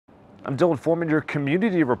I'm Dylan Foreman, your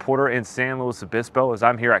community reporter in San Luis Obispo, as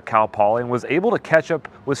I'm here at Cal Poly and was able to catch up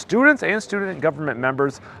with students and student government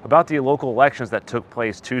members about the local elections that took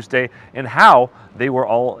place Tuesday and how they were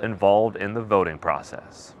all involved in the voting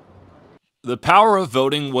process. The power of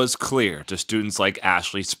voting was clear to students like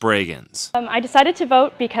Ashley Spragans. I decided to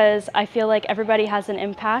vote because I feel like everybody has an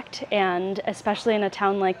impact, and especially in a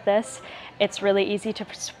town like this, it's really easy to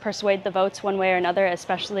persuade the votes one way or another,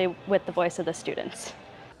 especially with the voice of the students.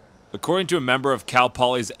 According to a member of Cal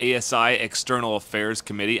Poly's ASI External Affairs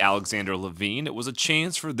Committee, Alexander Levine, it was a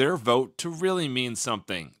chance for their vote to really mean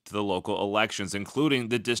something to the local elections, including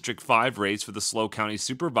the District 5 race for the SLO County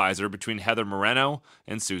Supervisor between Heather Moreno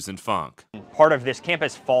and Susan Funk. Part of this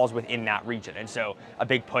campus falls within that region, and so a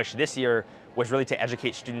big push this year was really to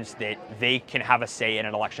educate students that they can have a say in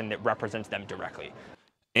an election that represents them directly.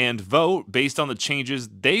 And vote based on the changes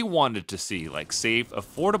they wanted to see, like safe,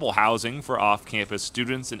 affordable housing for off-campus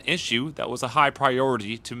students, an issue that was a high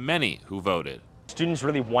priority to many who voted. Students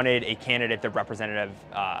really wanted a candidate that represented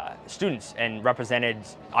students and represented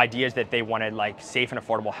ideas that they wanted, like safe and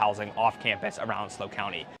affordable housing off campus around SLO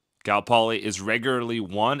County. Cal Poly is regularly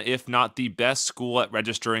one, if not the best school at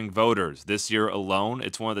registering voters. This year alone,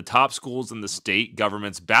 it's one of the top schools in the state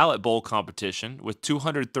government's Ballot Bowl competition, with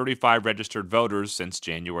 235 registered voters since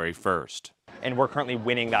January 1st. And we're currently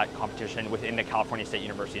winning that competition within the California State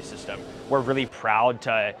University system. We're really proud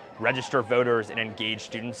to register voters and engage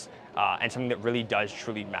students, and something that really does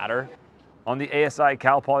truly matter. On the ASI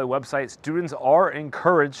Cal Poly website, students are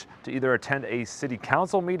encouraged to either attend a city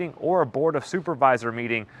council meeting or a board of supervisor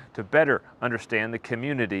meeting to better understand the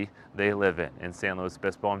community they live in. In San Luis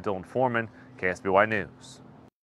Obispo, I'm Dylan Foreman, KSBY News.